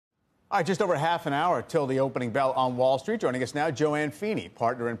All right, just over half an hour till the opening bell on Wall Street. Joining us now, JoAnne Feeney,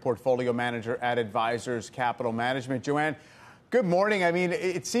 partner and portfolio manager at Advisors Capital Management. JoAnne, good morning. I mean,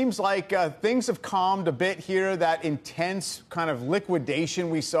 it seems like things have calmed a bit here. That intense kind of liquidation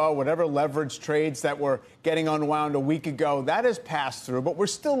we saw, whatever leverage trades that were getting unwound a week ago, that has passed through. But we're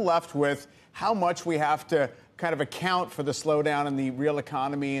still left with how much we have to kind of account for the slowdown in the real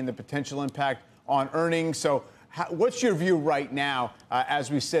economy and the potential impact on earnings. So what's your view right now as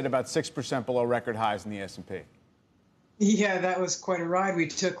we sit about 6% below record highs in the S&P? Yeah, that was quite a ride we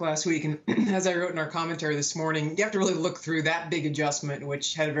took last week. And as I wrote in our commentary this morning, you have to really look through that big adjustment,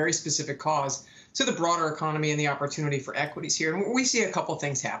 which had a very specific cause, to the broader economy and the opportunity for equities here. And we see a couple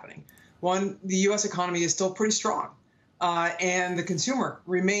things happening. One, the U.S. economy is still pretty strong. And the consumer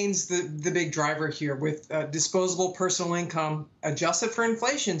remains the big driver here, with disposable personal income adjusted for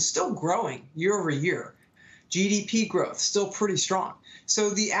inflation still growing year over year. GDP growth still pretty strong. So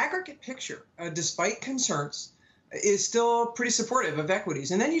the aggregate picture, despite concerns, is still pretty supportive of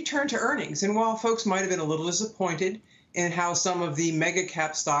equities. And then you turn to earnings. And while folks might have been a little disappointed in how some of the mega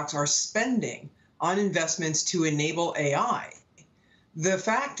cap stocks are spending on investments to enable AI, the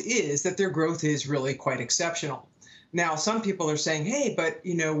fact is that their growth is really quite exceptional. Now, some people are saying, hey, but,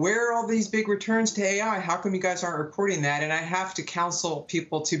 where are all these big returns to AI? How come you guys aren't reporting that? And I have to counsel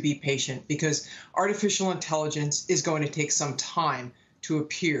people to be patient, because artificial intelligence is going to take some time to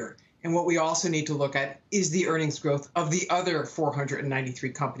appear. And what we also need to look at is the earnings growth of the other 493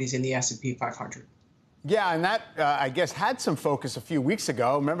 companies in the S&P 500. Yeah, and that, I guess, had some focus a few weeks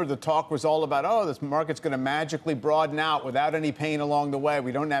ago. Remember, the talk was all about, oh, this market's going to magically broaden out without any pain along the way.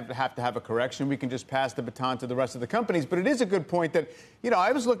 We don't have to have a correction. We can just pass the baton to the rest of the companies. But it is a good point that,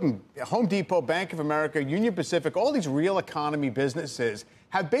 I was looking at Home Depot, Bank of America, Union Pacific, all these real economy businesses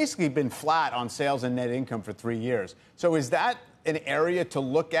have basically been flat on sales and net income for 3 years. So is that an area to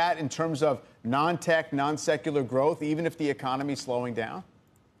look at in terms of non-tech, non-secular growth, even if the economy is slowing down?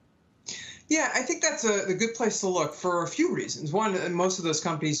 Yeah, I think that's a good place to look for a few reasons. One, most of those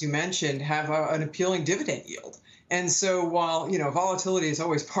companies you mentioned have an appealing dividend yield. And so while, volatility is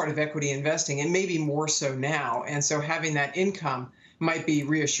always part of equity investing, and maybe more so now, and so having that income might be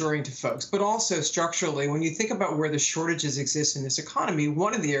reassuring to folks. But also structurally, when you think about where the shortages exist in this economy,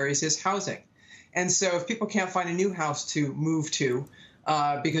 one of the areas is housing. And so if people can't find a new house to move to,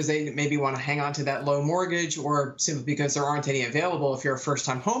 because they maybe want to hang on to that low mortgage, or simply because there aren't any available if you're a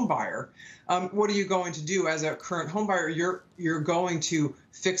first-time home buyer, what are you going to do as a current home buyer? You're going to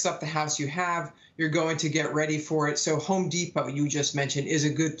fix up the house you have. You're going to get ready for it. So Home Depot, you just mentioned, is a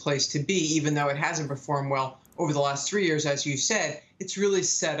good place to be, even though it hasn't performed well over the last 3 years. As you said, it's really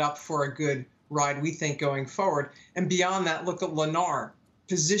set up for a good ride, we think, going forward. And beyond that, look at Lennar,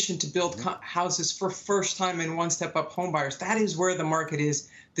 positioned to build houses for first-time and one-step-up home buyers. That is where the market is.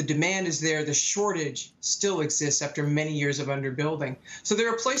 The demand is there. The shortage still exists after many years of underbuilding. So there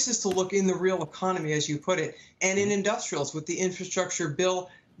are places to look in the real economy, as you put it, and in industrials with the infrastructure bill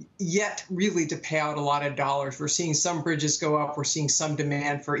yet really to pay out a lot of dollars. We're seeing some bridges go up. We're seeing some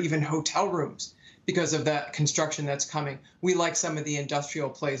demand for even hotel rooms because of that construction that's coming. We like some of the industrial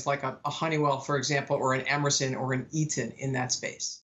plays like a Honeywell, for example, or an Emerson or an Eaton in that space.